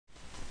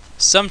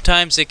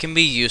Sometimes it can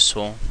be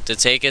useful to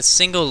take a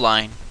single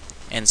line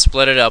and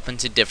split it up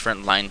into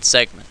different line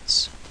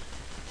segments.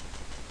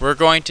 We're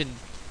going to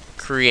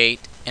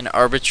create an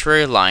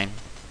arbitrary line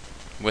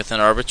with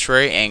an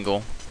arbitrary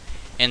angle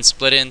and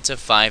split it into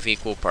 5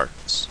 equal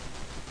parts.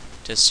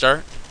 To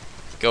start,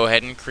 go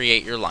ahead and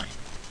create your line.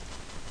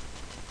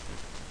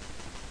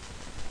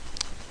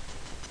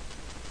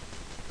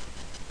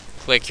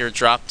 Click your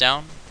drop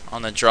down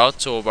on the Draw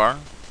toolbar,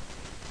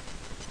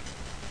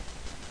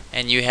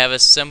 and you have a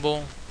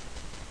symbol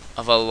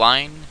of a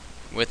line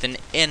with an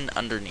N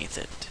underneath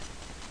it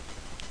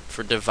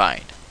for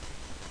divide.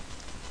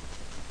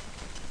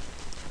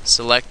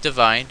 Select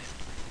divide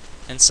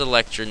and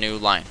select your new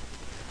line.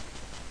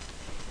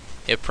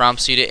 It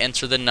prompts you to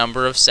enter the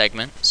number of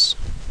segments.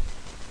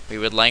 We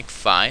would like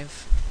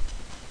 5.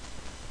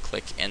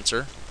 Click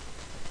enter.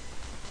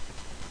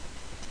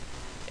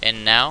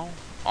 And now,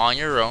 on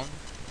your own,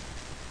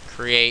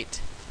 create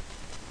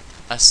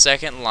a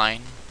second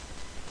line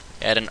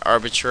at an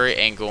arbitrary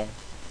angle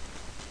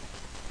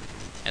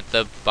at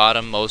the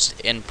bottommost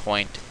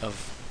endpoint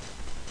of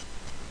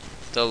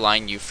the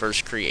line you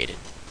first created.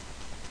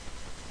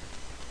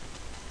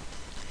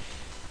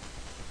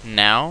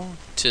 Now,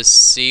 to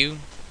see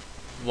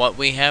what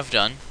we have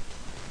done,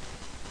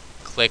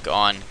 click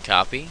on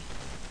Copy,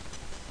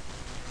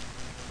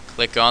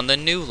 click on the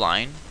new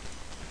line,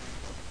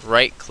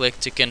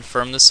 right-click to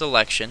confirm the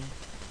selection,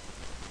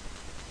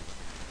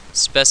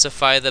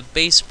 specify the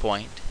base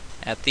point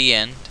at the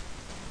end,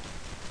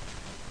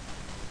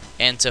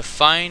 and to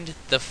find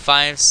the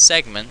 5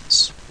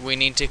 segments, we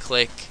need to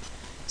click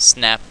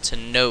Snap to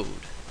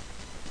Node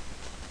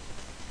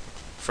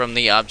from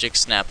the Object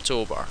Snap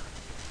toolbar.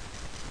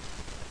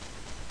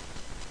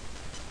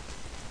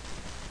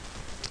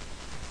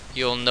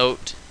 You'll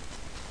note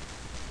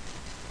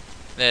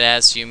that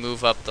as you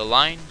move up the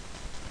line,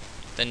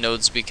 the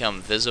nodes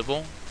become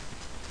visible.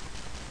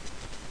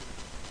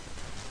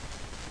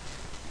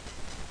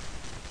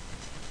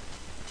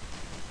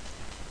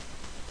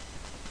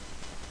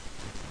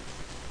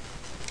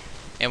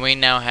 And we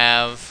now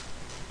have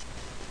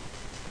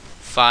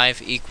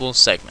 5 equal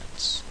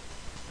segments.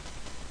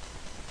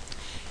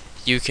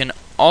 You can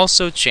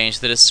also change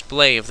the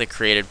display of the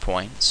created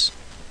points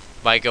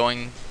by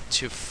going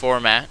to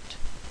Format,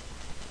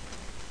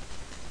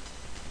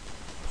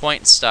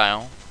 Point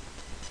Style,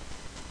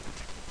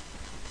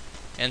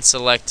 and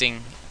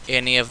selecting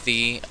any of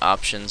the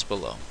options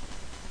below.